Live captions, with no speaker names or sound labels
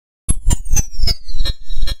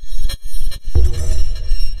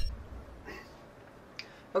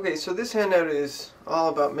Okay, so this handout is all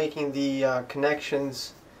about making the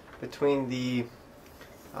connections between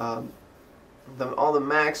all the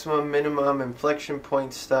maximum, minimum, inflection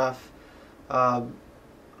point stuff,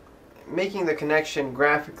 making the connection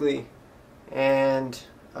graphically and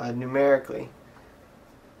numerically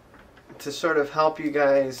to sort of help you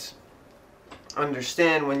guys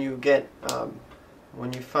understand when you get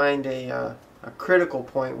when you find a critical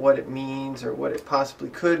point, what it means or what it possibly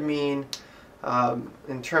could mean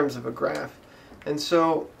in terms of a graph. And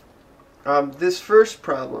so this first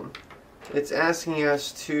problem, it's asking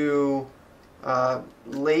us to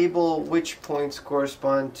label which points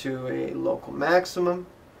correspond to a local maximum,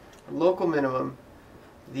 local minimum,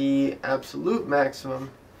 the absolute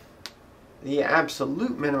maximum, the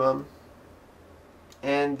absolute minimum,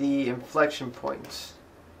 and the inflection points.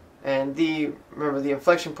 And remember, the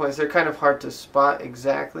inflection points, they're kind of hard to spot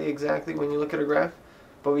exactly when you look at a graph,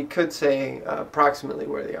 but we could say approximately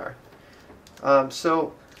where they are.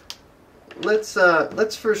 So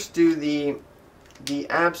let's first do the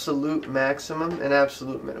absolute maximum and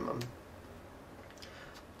absolute minimum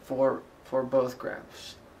for both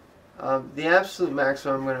graphs. The absolute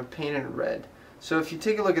maximum I'm going to paint in red. So if you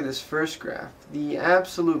take a look at this first graph, the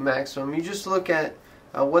absolute maximum, you just look at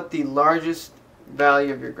what the largest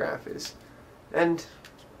value of your graph is. And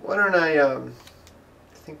why don't I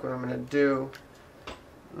think what I'm going to do,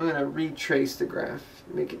 I'm going to retrace the graph,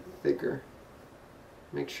 make it thicker,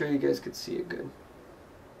 make sure you guys could see it good.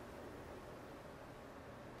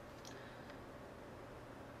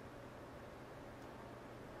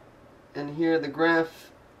 And here the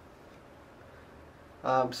graph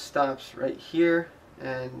stops right here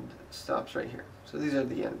and stops right here. So these are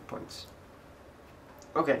the endpoints.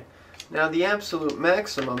 Okay, now the absolute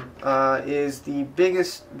maximum is the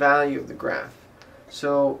biggest value of the graph.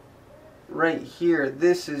 So right here,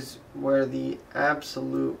 this is where the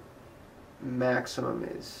absolute maximum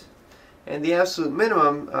is. And the absolute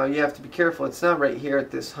minimum, you have to be careful, it's not right here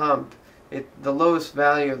at this hump. The lowest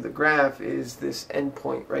value of the graph is this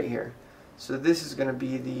endpoint right here. So this is going to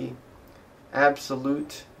be the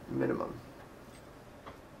absolute minimum.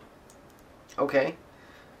 Okay,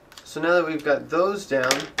 so now that we've got those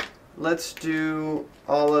down, let's do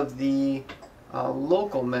all of the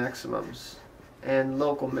local maximums and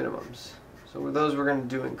local minimums. So those we're going to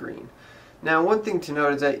do in green. Now one thing to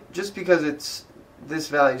note is that just because this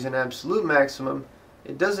value is an absolute maximum,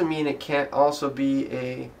 it doesn't mean it can't also be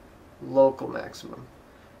a local maximum.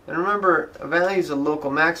 And remember, a value is a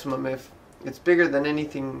local maximum if it's bigger than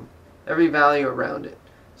every value around it.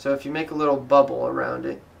 So if you make a little bubble around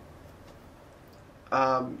it,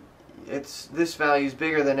 this value is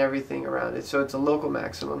bigger than everything around it, so it's a local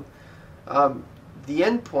maximum. The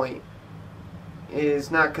endpoint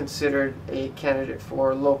is not considered a candidate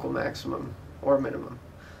for local maximum or minimum,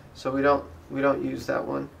 so we don't use that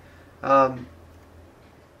one. And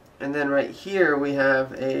then right here we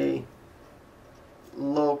have a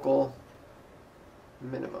local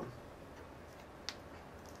minimum.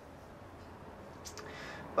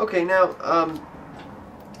 Okay, now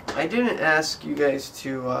I didn't ask you guys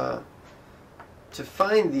to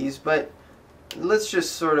find these, but let's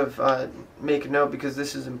just sort of make a note, because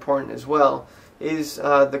this is important as well, is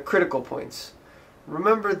the critical points.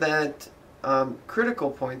 Remember that critical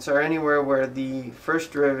points are anywhere where the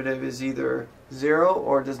first derivative is either 0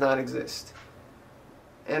 or does not exist.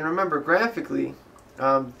 And remember, graphically,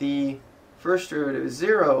 the first derivative is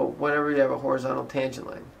 0 whenever you have a horizontal tangent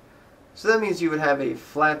line. So that means you would have a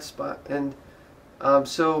flat spot. And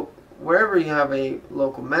so wherever you have a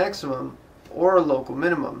local maximum or a local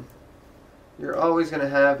minimum, you're always going to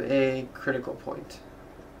have a critical point.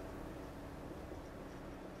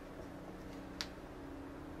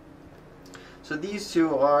 So these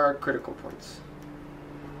two are critical points.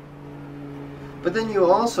 But then you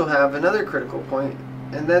also have another critical point,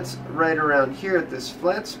 and that's right around here at this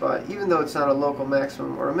flat spot. Even though it's not a local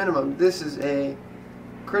maximum or a minimum, this is a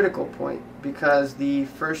critical point because the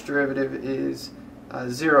first derivative is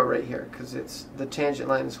 0 right here, because the tangent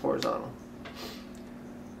line is horizontal.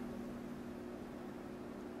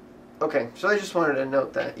 Okay, so I just wanted to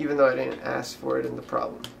note that, even though I didn't ask for it in the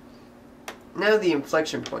problem. Now the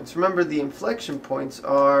inflection points. Remember, the inflection points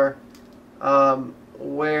are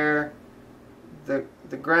where the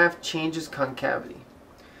graph changes concavity.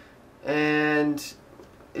 And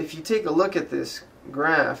if you take a look at this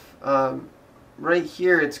graph, right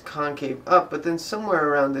here it's concave up, but then somewhere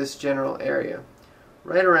around this general area,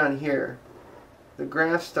 right around here, the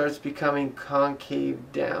graph starts becoming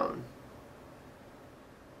concave down.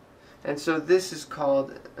 And so this is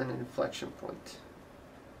called an inflection point,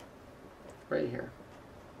 right here.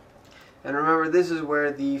 And remember, this is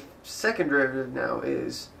where the second derivative now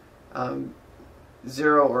is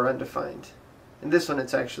 0 or undefined. In this one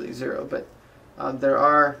it's actually 0, but there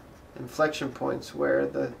are inflection points where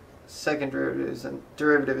the second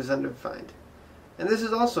derivative is undefined. And this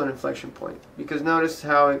is also an inflection point, because notice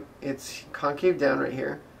how it's concave down right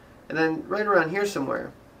here, and then right around here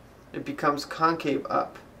somewhere it becomes concave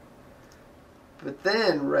up. But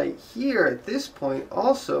then right here at this point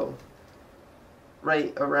also,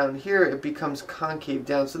 right around here, it becomes concave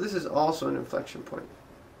down. So this is also an inflection point.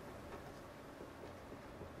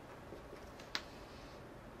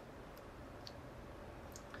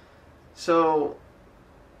 So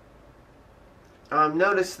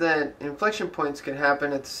notice that inflection points can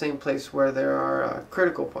happen at the same place where there are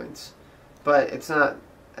critical points, but it's not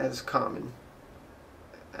as common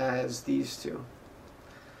as these two.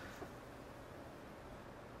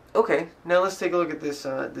 Okay, now let's take a look at this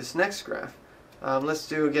this next graph. Let's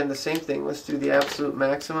do again the same thing. Let's do the absolute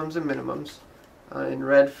maximums and minimums in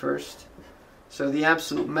red first. So the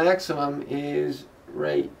absolute maximum is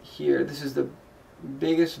right here. This is the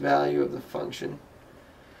biggest value of the function.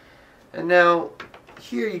 And now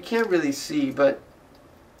here you can't really see, but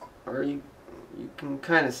or you can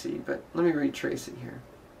kind of see, but let me retrace it here.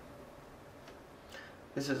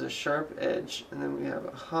 This is a sharp edge, and then we have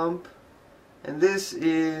a hump, and this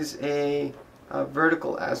is a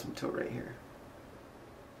vertical asymptote right here.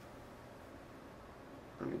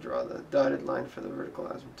 Let me draw the dotted line for the vertical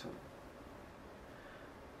asymptote.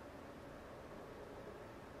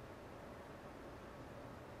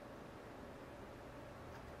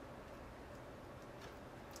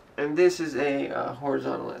 And this is a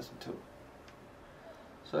horizontal asymptote.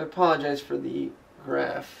 So I apologize for the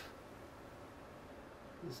graph.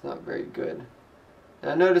 It's not very good.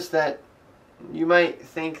 Now notice that you might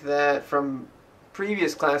think that from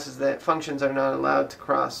previous classes that functions are not allowed to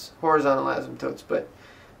cross horizontal asymptotes, but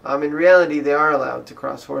in reality they are allowed to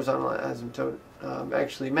cross horizontal asymptote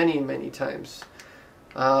actually many times.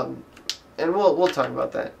 And we'll talk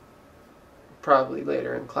about that probably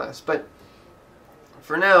later in class. But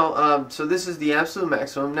for now, so this is the absolute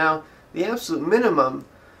maximum. Now, the absolute minimum,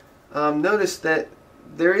 notice that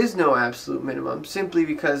there is no absolute minimum, simply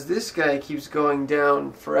because this guy keeps going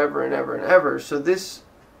down forever and ever and ever. So this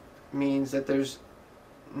means that there's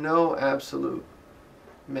no absolute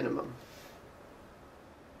minimum.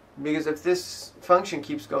 Because if this function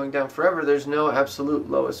keeps going down forever, there's no absolute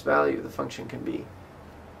lowest value the function can be.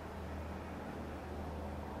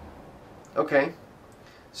 Okay.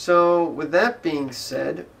 So with that being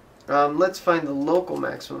said, let's find the local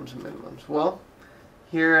maximums and minimums. Well,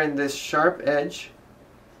 here in this sharp edge,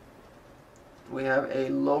 we have a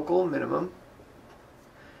local minimum,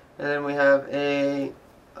 and then we have a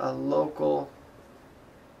local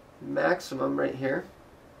maximum right here,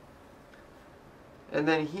 and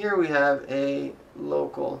then here we have a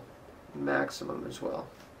local maximum as well.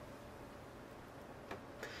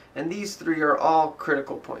 And these three are all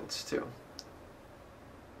critical points too.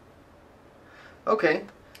 Okay,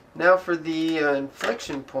 now for the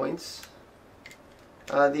inflection points.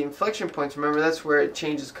 The inflection points, remember, that's where it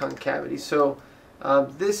changes concavity. So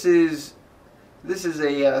this is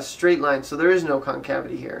a straight line, so there is no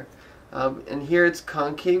concavity here. And here it's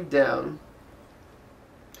concave down.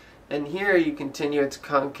 And here you continue, it's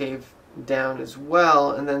concave down as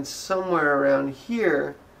well. And then somewhere around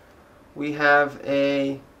here we have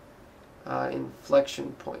a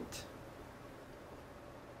inflection point.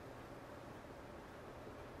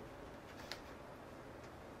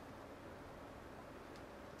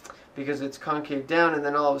 Because it's concave down, and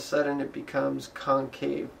then all of a sudden it becomes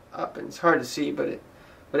concave up, and it's hard to see, but it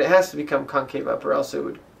has to become concave up, or else it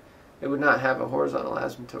would not have a horizontal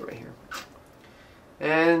asymptote right here.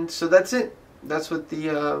 And so that's it. That's what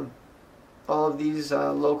the all of these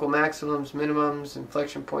local maximums, minimums,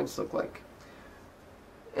 inflection points look like.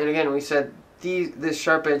 And again, we said this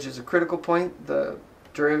sharp edge is a critical point. The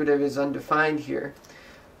derivative is undefined here.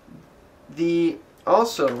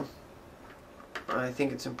 Also, I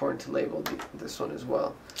think it's important to label this one as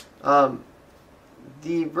well.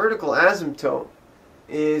 The vertical asymptote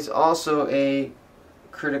is also a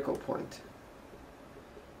critical point.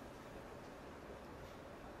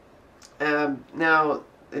 Now,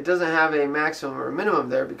 it doesn't have a maximum or a minimum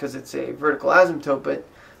there because it's a vertical asymptote, but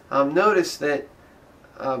notice that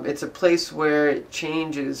it's a place where it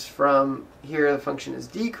changes from here the function is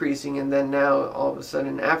decreasing, and then now all of a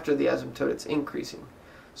sudden after the asymptote it's increasing.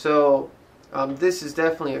 So this is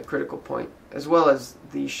definitely a critical point, as well as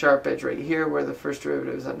the sharp edge right here where the first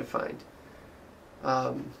derivative is undefined.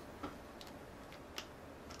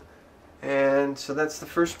 And so that's the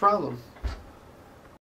first problem.